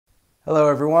Hello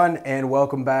everyone and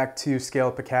welcome back to Scale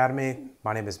Up Academy.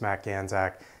 My name is Matt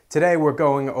Ganzak. Today we're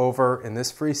going over, in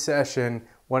this free session,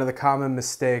 one of the common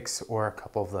mistakes or a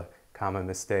couple of the common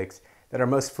mistakes that are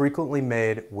most frequently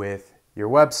made with your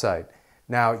website.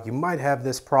 Now you might have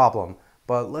this problem,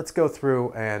 but let's go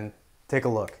through and take a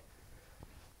look.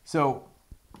 So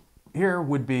here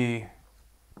would be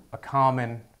a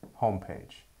common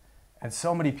homepage. And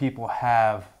so many people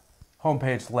have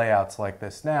homepage layouts like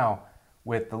this now,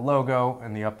 with the logo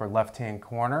in the upper left-hand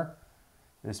corner,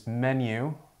 this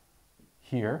menu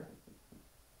here,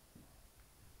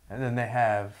 and then they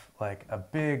have like a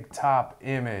big top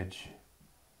image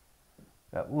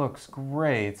that looks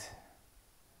great,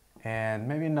 and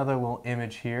maybe another little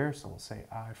image here, so we'll say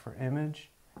I for image,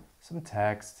 some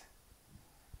text,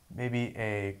 maybe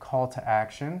a call to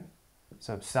action,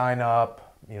 so sign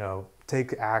up,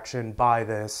 take action, buy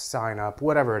this, sign up,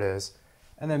 whatever it is.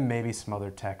 And then maybe some other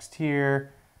text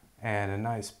here and a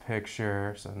nice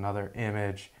picture, so another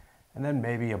image, and then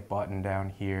maybe a button down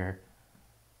here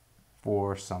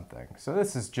for something. So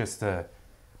this is just a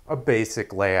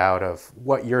basic layout of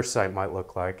what your site might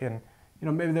look like. And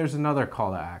maybe there's another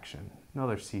call to action,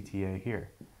 another CTA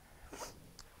here.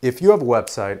 If you have a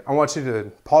website, I want you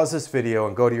to pause this video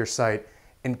and go to your site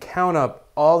and count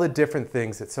up all the different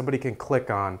things that somebody can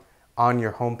click on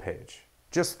your homepage.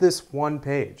 Just this one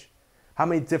page. How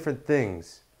many different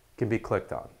things can be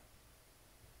clicked on?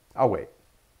 I'll wait.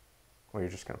 Or you're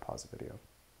just going to pause the video.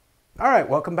 All right,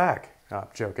 welcome back. No, I'm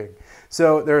joking.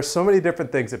 So there are so many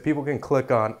different things that people can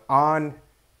click on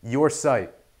your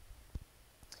site.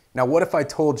 Now, what if I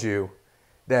told you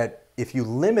that if you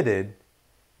limited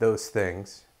those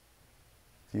things,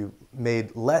 if you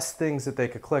made less things that they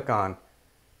could click on,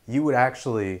 you would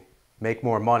actually make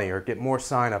more money or get more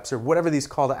signups or whatever these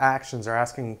call to actions are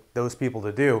asking those people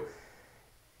to do.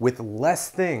 With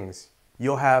less things,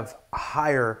 you'll have a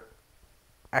higher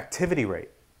activity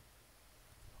rate.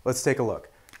 Let's take a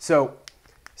look. So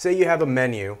say you have a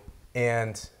menu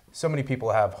and so many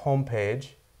people have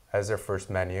homepage as their first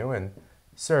menu and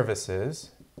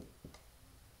services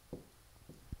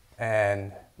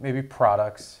and maybe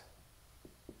products,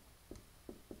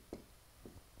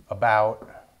 about,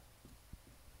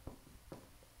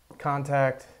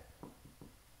 contact,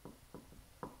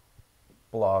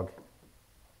 blog.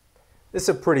 This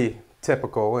is pretty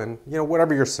typical, and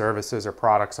whatever your services or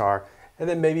products are, and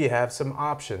then maybe you have some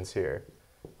options here.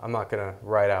 I'm not going to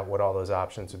write out what all those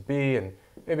options would be, and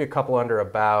maybe a couple under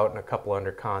about and a couple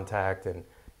under contact, and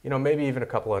maybe even a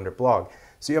couple under blog.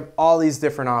 So you have all these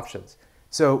different options.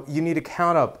 So you need to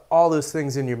count up all those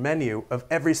things in your menu of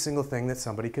every single thing that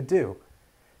somebody could do.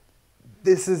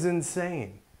 This is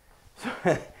insane.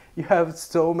 You have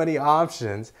so many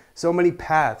options, so many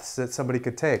paths that somebody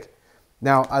could take.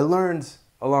 Now, I learned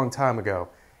a long time ago,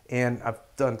 and I've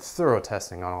done thorough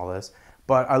testing on all this,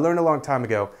 but I learned a long time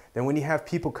ago that when you have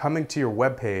people coming to your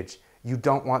webpage, you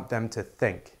don't want them to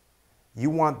think.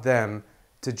 You want them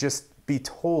to just be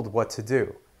told what to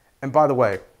do. And by the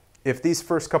way, if these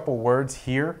first couple words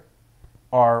here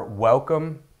are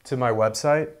welcome to my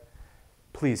website,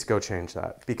 please go change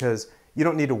that, because you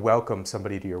don't need to welcome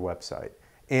somebody to your website.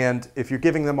 And if you're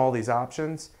giving them all these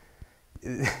options,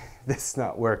 this is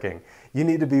not working. You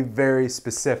need to be very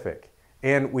specific.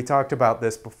 And we talked about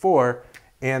this before,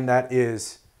 and that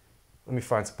is, let me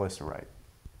find some place to write.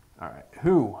 All right,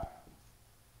 who,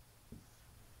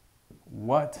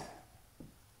 what,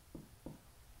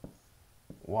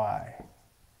 why.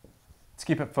 Let's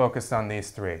keep it focused on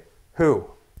these three. Who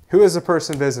is the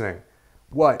person visiting?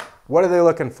 What are they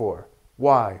looking for?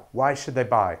 Why should they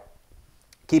buy?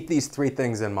 Keep these three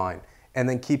things in mind, and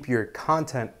then keep your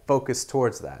content focused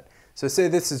towards that. So say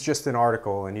this is just an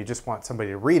article and you just want somebody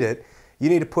to read it, you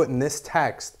need to put in this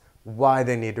text why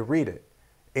they need to read it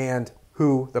and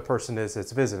who the person is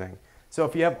that's visiting. So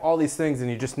if you have all these things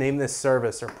and you just name this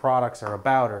service or products or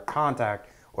about or contact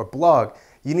or blog,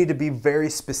 you need to be very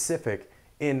specific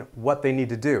in what they need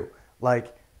to do.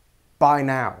 Like buy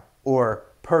now or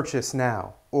purchase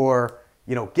now or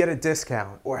get a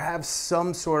discount or have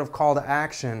some sort of call to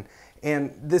action.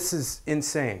 And this is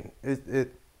insane.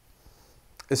 It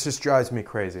just drives me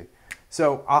crazy.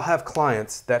 So I'll have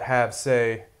clients that have,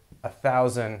 say,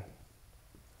 1,000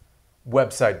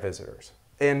 website visitors.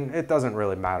 And it doesn't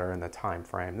really matter in the time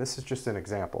frame. This is just an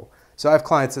example. So I have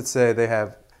clients that say they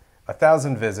have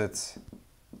 1,000 visits,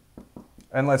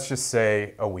 and let's just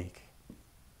say a week.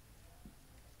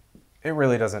 It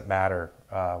really doesn't matter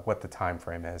what the time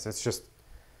frame is. It's just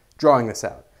drawing this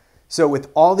out. So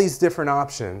with all these different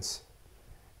options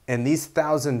and these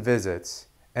 1,000 visits,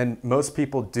 and most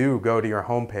people do go to your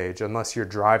homepage unless you're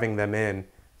driving them in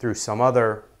through some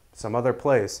other some other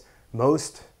place,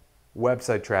 most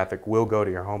website traffic will go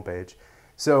to your homepage.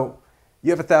 So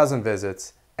you have 1,000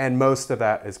 visits and most of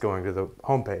that is going to the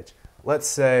homepage. Let's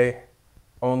say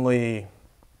only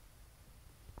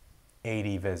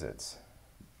 80 visits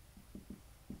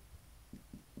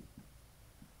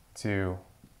to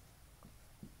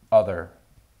other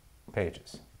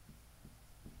pages.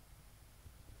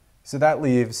 So that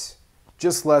leaves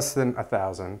just less than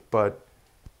 1,000, but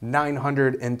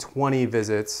 920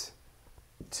 visits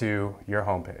to your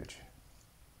homepage.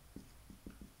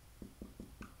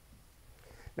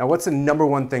 Now, what's the number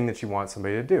one thing that you want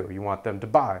somebody to do? You want them to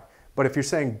buy. But if you're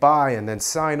saying buy and then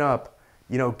sign up,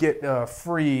 get a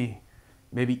free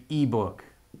maybe ebook,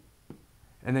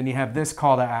 and then you have this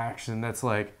call to action that's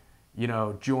like,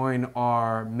 join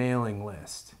our mailing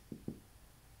list.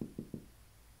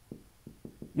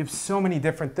 You have so many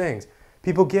different things.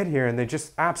 People get here and they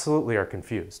just absolutely are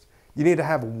confused. You need to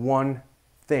have one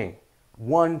thing,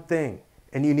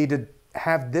 and you need to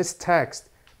have this text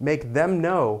make them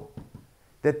know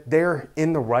that they're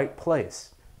in the right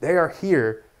place. They are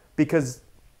here because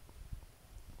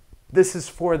this is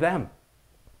for them.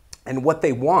 And what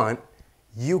they want,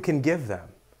 you can give them.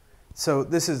 So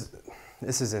this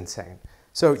is insane.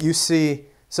 So you see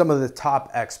some of the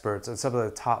top experts and some of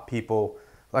the top people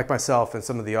like myself and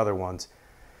some of the other ones.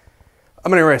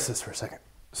 I'm gonna erase this for a second.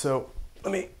 So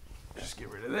let me just get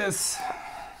rid of this.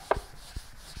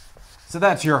 So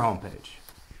that's your homepage.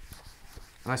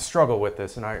 And I struggle with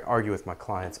this and I argue with my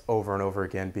clients over and over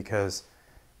again because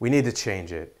we need to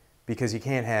change it, because you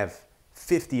can't have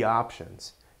 50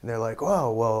 options. And they're like,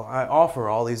 oh, well, I offer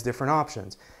all these different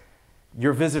options.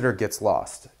 Your visitor gets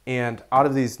lost. And out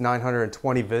of these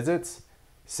 920 visits,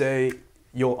 say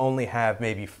you'll only have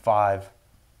maybe 5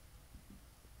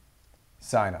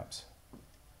 signups.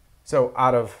 So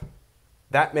out of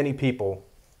that many people,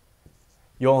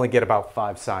 you'll only get about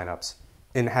 5 signups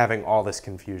in having all this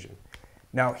confusion.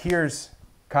 Now here's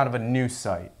kind of a new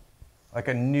site, like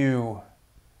the new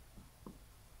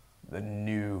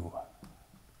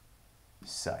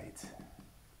site.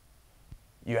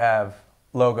 You have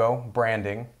logo,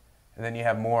 branding, and then you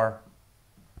have more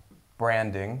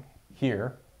branding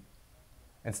here.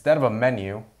 Instead of a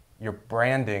menu, you're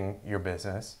branding your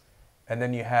business, and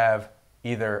then you have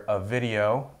either a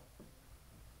video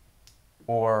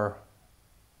or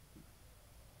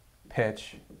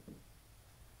pitch.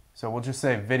 So we'll just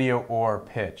say video or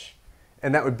pitch.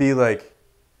 And that would be like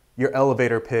your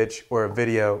elevator pitch or a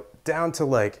video down to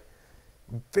like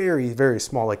very, very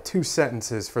small, like 2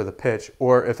 sentences for the pitch.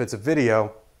 Or if it's a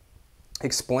video,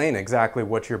 explain exactly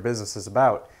what your business is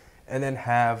about. And then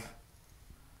have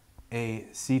a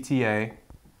CTA.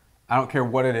 I don't care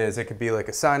what it is. It could be like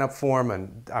a sign-up form,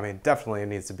 and I mean, definitely it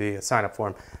needs to be a sign-up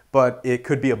form, but it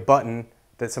could be a button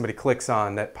that somebody clicks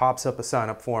on that pops up a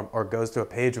sign-up form or goes to a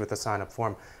page with a sign-up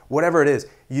form. Whatever it is,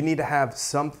 you need to have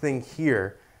something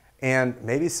here, and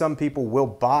maybe some people will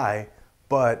buy,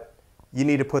 but you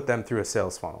need to put them through a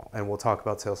sales funnel, and we'll talk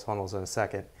about sales funnels in a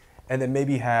second. And then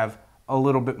maybe have a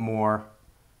little bit more,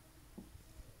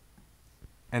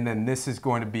 and then this is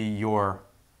going to be your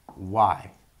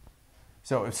why.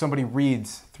 So if somebody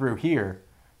reads through here,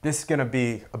 this is going to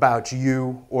be about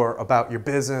you or about your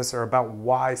business or about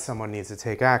why someone needs to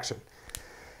take action.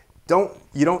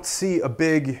 You don't see a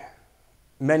big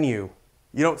menu.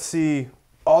 You don't see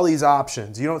all these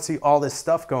options. You don't see all this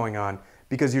stuff going on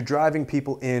because you're driving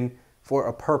people in for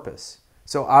a purpose.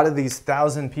 So out of these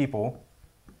 1,000 people,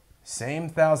 same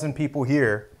 1,000 people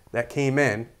here that came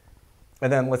in,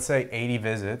 and then let's say 80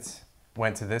 visits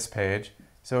went to this page.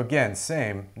 So again,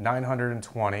 same,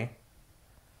 920.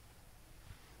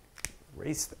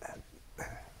 Erase that.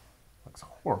 Looks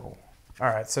horrible. All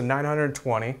right, so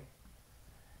 920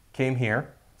 came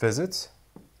here, visits,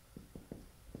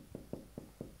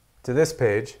 to this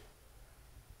page,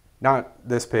 not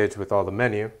this page with all the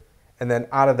menu, and then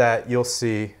out of that you'll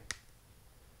see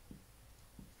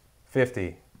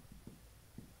 50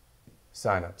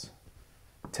 signups.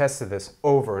 Tested this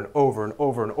over and over and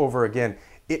over and over again.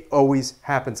 It always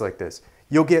happens like this.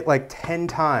 You'll get like 10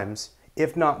 times,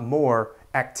 if not more,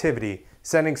 activity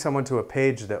sending someone to a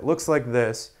page that looks like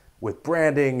this with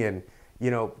branding and,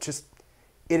 just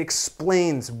it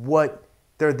explains what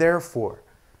they're there for.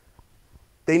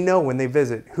 They know when they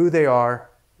visit who they are,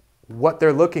 what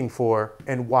they're looking for,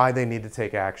 and why they need to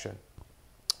take action.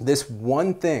 This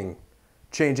one thing,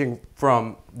 changing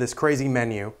from this crazy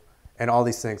menu and all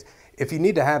these things, if you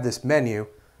need to have this menu,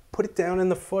 put it down in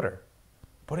the footer.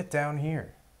 Put it down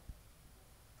here.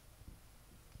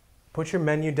 Put your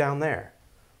menu down there.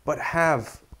 But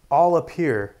have all up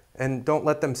here, and don't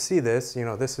let them see this.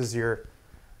 This is your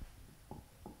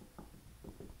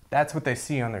that's what they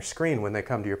see on their screen when they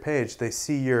come to your page. They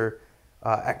see your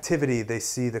activity, they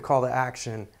see the call to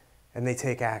action, and they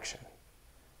take action.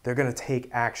 They're going to take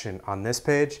action on this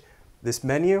page. This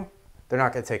menu, they're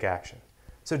not going to take action.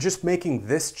 So just making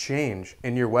this change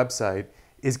in your website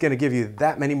is going to give you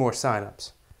that many more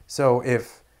signups. So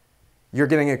if you're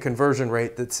getting a conversion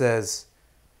rate that says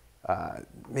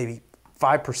maybe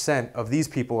 5% of these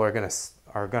people are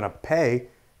going to pay,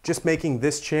 just making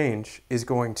this change is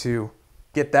going to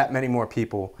get that many more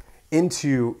people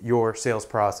into your sales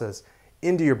process,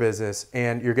 into your business,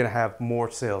 and you're going to have more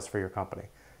sales for your company.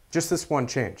 Just this one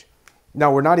change.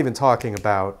 Now, we're not even talking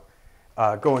about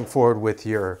going forward with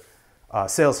your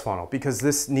sales funnel, because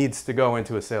this needs to go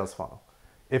into a sales funnel.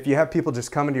 If you have people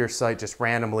just coming to your site just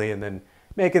randomly and then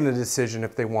making the decision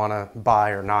if they want to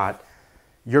buy or not,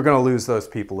 you're going to lose those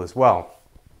people as well.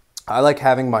 I like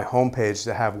having my homepage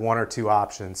to have one or two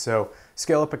options. So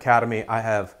Scale Up Academy, I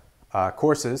have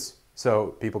courses, so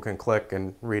people can click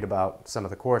and read about some of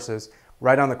the courses.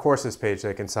 Right on the courses page,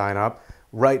 they can sign up.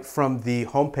 Right from the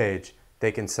homepage,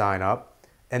 they can sign up.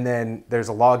 And then there's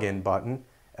a login button,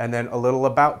 and then a little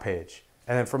about page.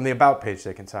 And then from the about page,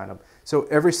 they can sign up. So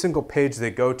every single page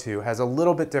they go to has a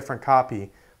little bit different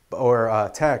copy or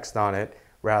text on it,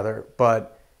 rather,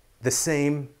 but the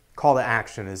same call to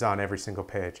action is on every single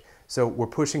page. So we're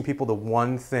pushing people to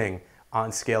one thing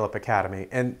on Scale Up Academy.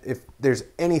 And if there's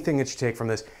anything that you take from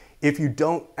this, if you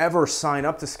don't ever sign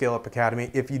up to Scale Up Academy,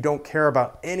 if you don't care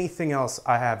about anything else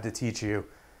I have to teach you,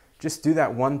 just do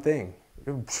that one thing,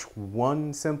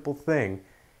 one simple thing,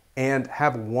 and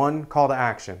have one call to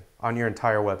action on your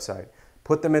entire website.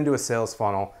 Put them into a sales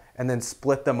funnel and then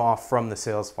split them off from the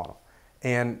sales funnel.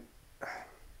 And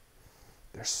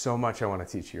there's so much I want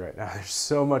to teach you right now. There's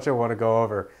so much I want to go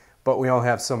over, but we only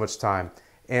have so much time.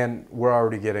 And we're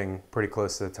already getting pretty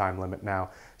close to the time limit now.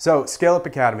 So Scale Up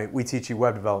Academy, we teach you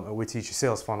web development, we teach you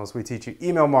sales funnels, we teach you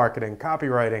email marketing,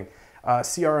 copywriting,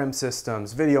 CRM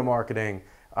systems, video marketing,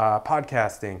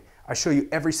 podcasting. I show you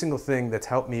every single thing that's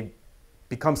helped me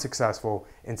become successful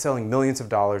in selling millions of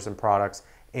dollars in products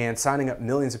and signing up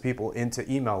millions of people into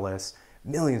email lists,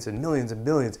 millions and millions and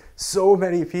millions, so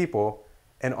many people.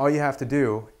 And all you have to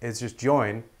do is just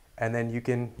join, and then you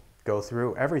can go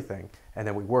through everything. And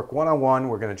then we work one-on-one.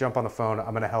 We're going to jump on the phone. I'm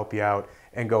going to help you out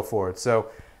and go forward. So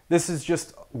this is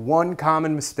just one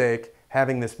common mistake,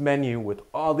 having this menu with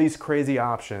all these crazy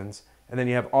options, and then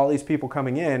you have all these people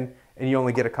coming in and you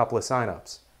only get a couple of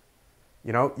signups.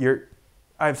 You know,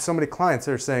 I have so many clients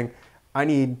that are saying, I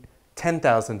need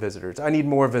 10,000 visitors. I need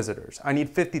more visitors. I need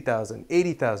 50,000,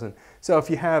 80,000. So if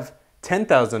you have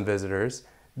 10,000 visitors,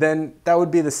 then that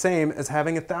would be the same as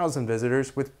having 1,000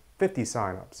 visitors with 50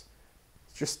 signups.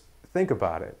 Just think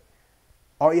about it.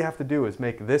 All you have to do is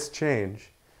make this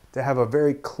change to have a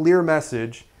very clear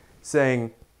message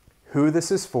saying who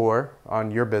this is for on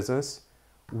your business,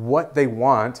 what they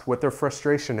want, what their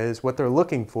frustration is, what they're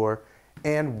looking for,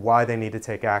 and why they need to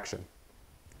take action.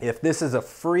 If this is a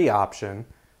free option,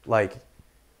 like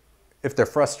if they're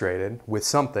frustrated with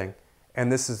something,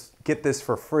 and this is get this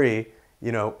for free,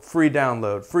 you know, free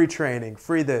download, free training,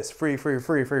 free this, free,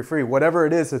 whatever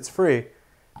it is that's free,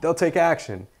 they'll take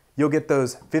action. You'll get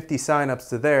those 50 signups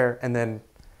to there, and then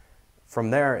from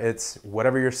there, it's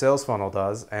whatever your sales funnel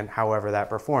does and however that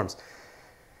performs.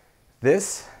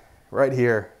 This right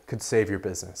here could save your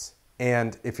business.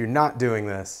 And if you're not doing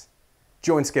this,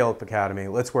 join Scale Up Academy.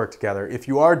 Let's work together. If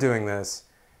you are doing this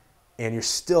and you're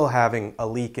still having a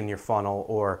leak in your funnel,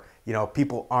 or you know,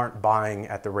 people aren't buying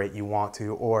at the rate you want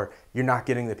to, or you're not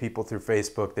getting the people through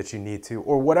Facebook that you need to,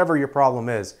 or whatever your problem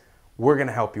is, we're going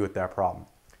to help you with that problem.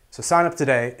 So sign up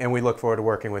today, and we look forward to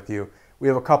working with you. We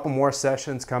have a couple more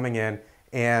sessions coming in,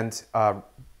 and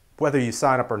whether you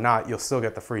sign up or not, you'll still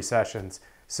get the free sessions.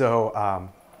 So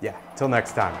yeah, till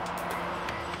next time.